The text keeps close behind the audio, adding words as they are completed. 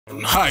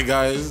Hi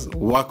guys,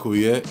 Wackos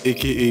here,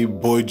 aka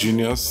Boy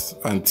Genius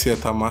and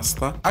Theatre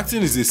Master.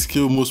 Acting is a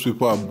skill most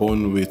people are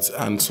born with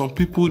and some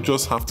people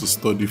just have to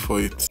study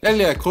for it.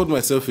 Earlier I called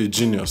myself a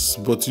genius,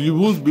 but you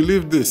won't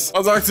believe this. I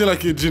was acting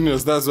like a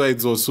genius, that's why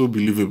it was so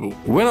believable.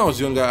 When I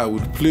was younger, I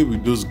would play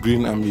with those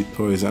green army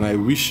toys and I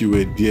wish you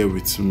were there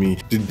with me.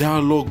 The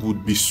dialogue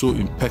would be so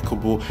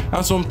impeccable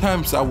and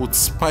sometimes I would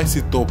spice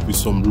it up with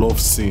some love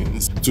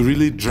scenes to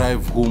really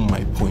drive home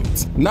my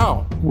point.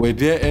 Now, were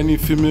there any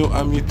female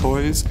army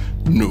toys?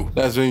 No.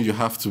 That's when you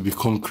have to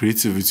become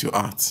creative with your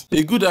art.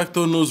 A good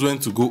actor knows when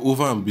to go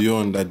over and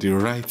beyond at the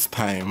right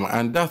time,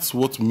 and that's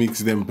what makes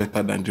them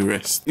better than the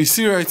rest. You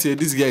see right here,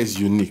 this guy is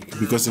unique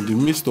because in the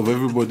midst of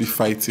everybody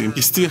fighting,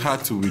 he still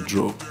had to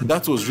withdraw.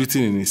 That was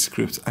written in his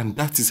script, and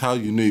that is how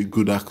you know a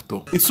good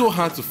actor. It's so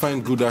hard to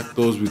find good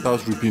actors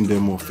without ripping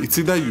them off. It's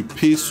either you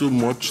pay so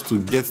much to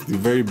get the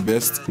very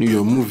best in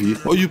your movie,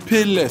 or you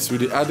pay less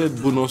with the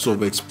added bonus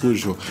of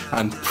exposure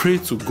and pray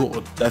to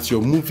God that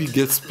your movie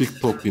gets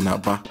picked up in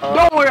Aba.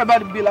 Don't worry about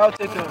the bill, I'll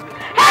take care of it.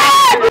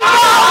 You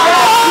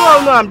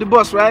all know I'm the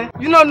boss, right?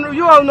 You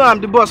all know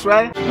I'm the boss,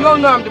 right? You all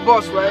know I'm the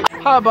boss, right?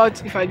 How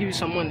about if I give you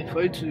some money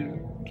for you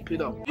to keep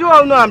it up? You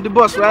all know I'm the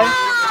boss,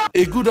 right?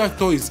 A good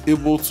actor is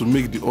able to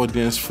make the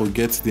audience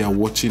forget they are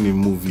watching a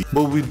movie,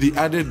 but with the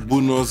added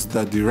bonus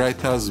that the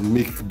writers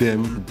make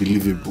them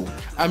believable.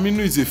 Aminu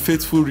is a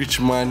faithful rich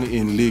man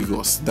in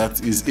Lagos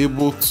that is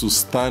able to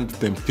stand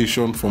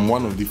temptation from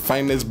one of the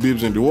finest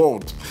babes in the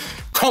world.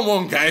 Come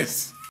on,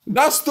 guys!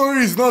 That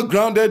story is not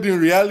grounded in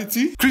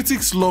reality.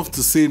 Critics love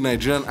to say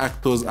Nigerian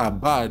actors are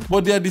bad,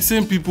 but they are the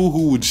same people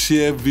who would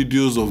share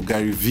videos of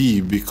Gary V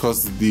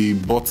because they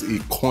bought a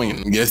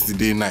coin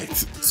yesterday night.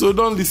 So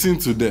don't listen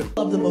to them.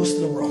 Love the most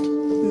in the world?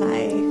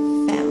 My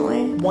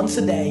family. Once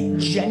a day,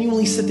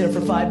 genuinely sit there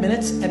for 5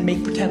 minutes and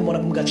make pretend one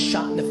of them got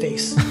shot in the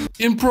face.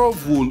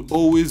 Improv will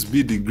always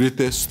be the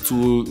greatest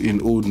tool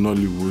in old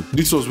Nollywood.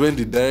 This was when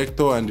the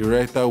director and the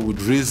writer would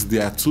raise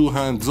their two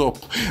hands up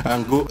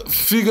and go,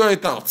 figure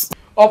it out.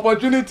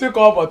 Opportunity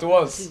come but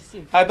once.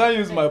 I don't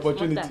use my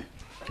opportunity.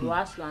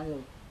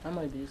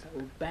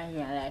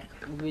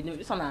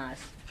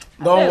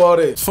 Don't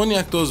worry. Funny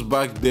actors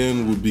back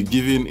then would be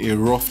given a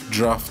rough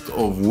draft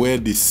of where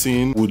the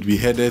scene would be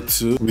headed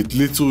to with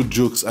little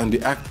jokes, and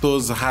the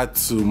actors had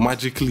to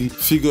magically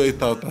figure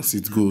it out as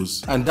it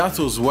goes. And that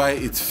was why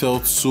it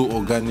felt so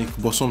organic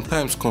but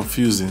sometimes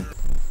confusing.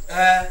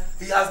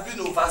 He has been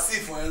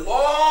overseas for a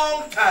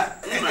long time.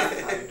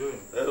 How you doing?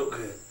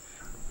 Okay.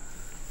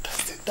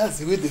 That's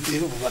the way they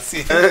say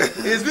overseas.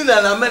 He's been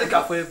in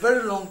America for a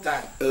very long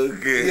time.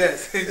 Okay.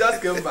 Yes, he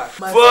just came back.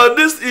 For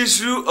this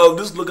issue of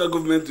this local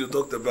government you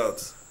talked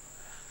about,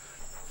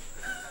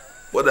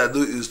 what I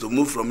do is to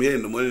move from here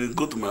in the morning,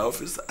 go to my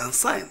office and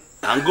sign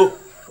and go.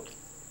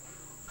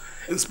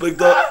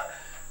 Inspector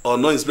or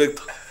no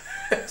inspector,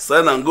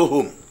 sign and go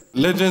home.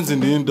 Legends in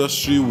the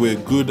industry were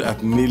good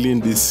at nailing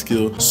this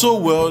skill so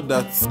well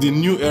that the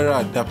new era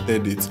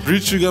adapted it.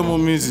 Rich Sugar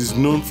Mummies is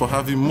known for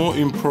having more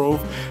improv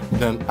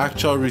than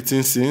actual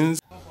written scenes.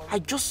 I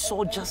just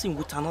saw Justin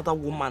with another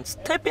woman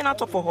stepping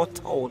out of a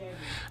hotel,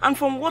 and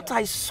from what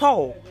I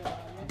saw,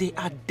 they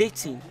are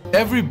dating.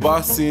 Every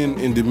bar scene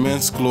in the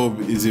men's club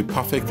is a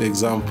perfect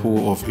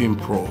example of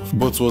improv.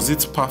 But was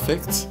it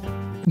perfect?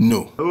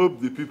 No. I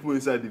hope the people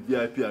inside the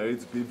VIP are ready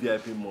to pay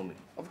VIP money.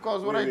 Of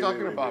course, what are you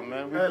talking about,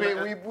 man?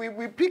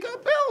 We pick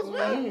up bills,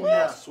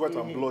 man. Sweat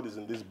and blood is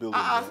in this building.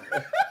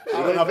 You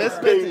don't have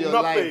to pay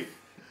nothing.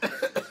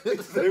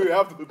 We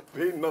have to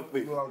pay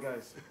nothing. Well,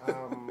 guys,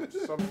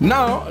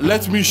 Now,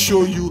 let me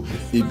show you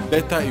a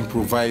better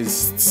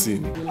improvised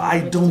scene.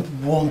 I don't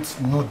want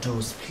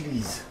noodles,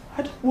 please.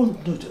 I don't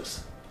want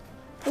noodles.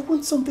 I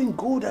want something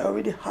good. I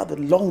already had a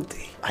long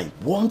day. I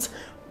want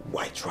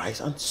white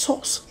rice and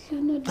sauce.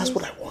 That's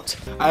what I want.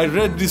 I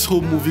read this whole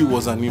movie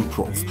was an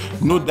improv.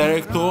 No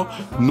director,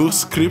 no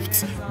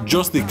script,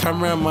 just the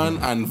cameraman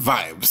and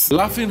vibes.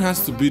 Laughing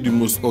has to be the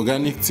most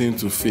organic thing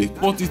to fake,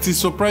 but it is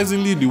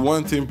surprisingly the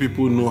one thing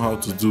people know how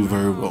to do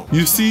very well.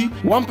 You see,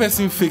 one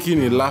person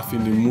faking a laugh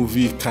in a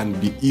movie can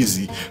be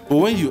easy, but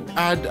when you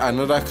add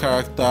another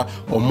character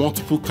or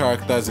multiple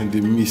characters in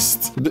the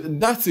midst,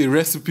 that's a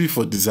recipe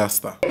for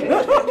disaster.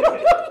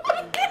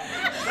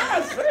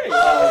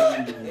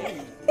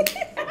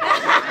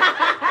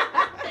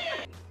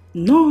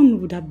 None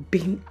would have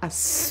been as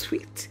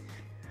sweet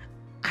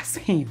as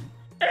him.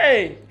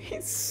 Hey,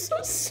 He's so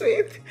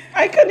sweet.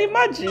 I can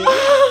imagine.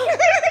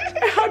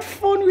 I had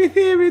fun with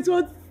him. It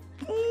was...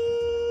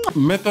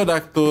 Method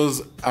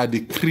actors are the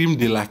creme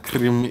de la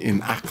creme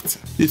in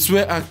acting. It's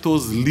where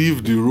actors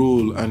leave the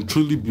role and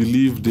truly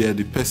believe they are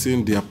the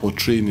person they are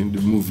portraying in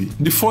the movie.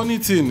 The funny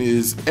thing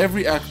is,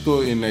 every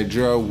actor in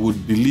Nigeria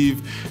would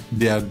believe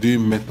they are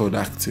doing method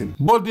acting,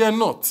 but they are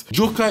not.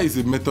 Joker is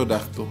a method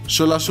actor.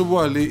 Shola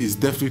Shoboale is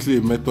definitely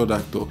a method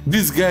actor.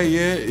 This guy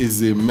here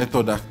is a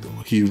method actor.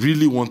 he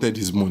really wanted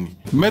his money.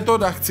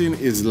 Method acting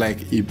is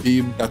like a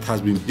babe that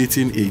has been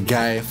dating a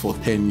guy for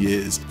 10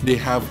 years. They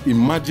have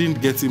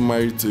imagined getting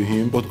married to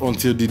him, but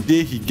until the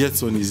day he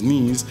gets on his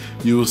knees,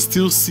 you will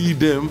still see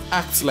them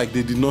act like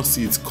they did not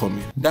see it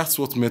coming. That's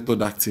what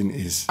method acting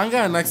is. Anger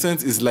and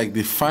accent is like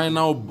the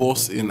final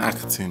boss in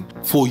acting.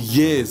 For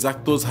years,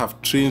 actors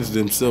have trained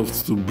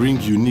themselves to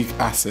bring unique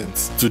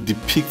accents to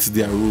depict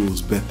their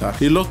roles better.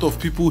 A lot of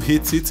people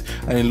hate it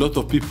and a lot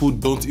of people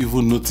don't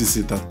even notice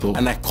it at all.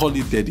 And I call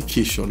it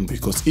dedication,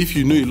 because if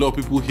you know a lot of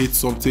people hate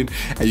something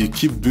and you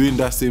keep doing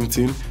that same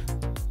thing,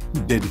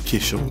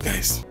 dedication,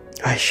 guys.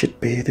 I should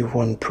be the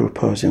one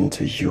proposing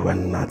to you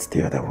and not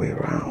the other way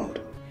around.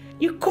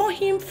 You call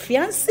him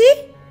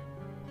fiancé?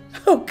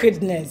 Oh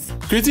goodness.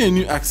 Creating a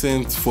new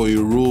accent for a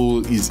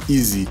role is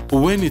easy, but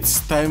when it's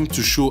time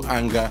to show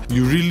anger,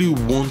 you really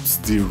want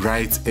the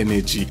right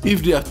energy.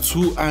 If they are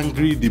too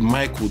angry, the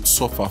mic would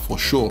suffer for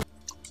sure.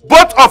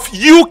 Both of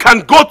you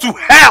can go to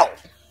hell.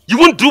 You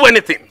won't do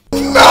anything. No!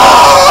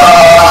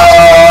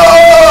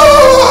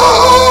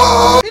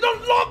 You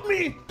don't love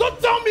me. Don't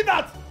tell me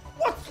that.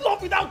 What's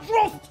love without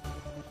trust?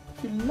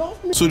 You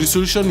love me. So the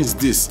solution is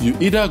this: you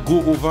either go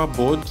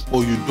overboard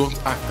or you don't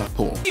act at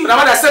all.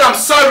 I said I'm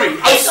sorry.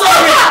 I'm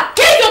sorry.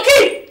 Keep your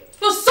key.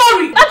 You're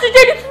sorry. That's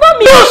it's not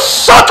me. You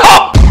shut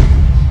up.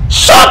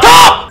 Shut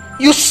up.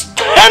 You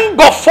stand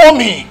before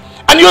me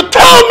and you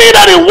tell me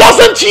that it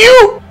wasn't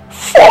you.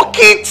 Fuck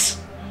it.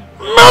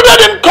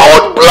 Murdered in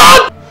cold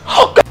blood.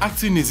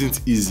 Acting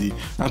isn't easy,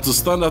 and to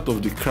stand out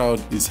of the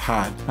crowd is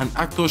hard, and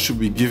actors should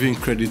be given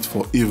credit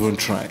for even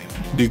trying.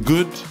 The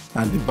good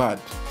and the bad.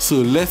 So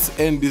let's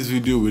end this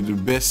video with the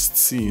best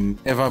scene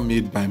ever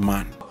made by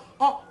man.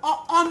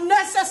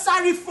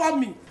 Unnecessary for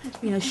me.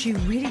 You know, she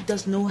really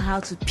does know how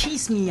to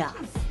piece me off.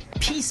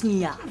 Piece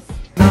me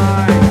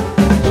off.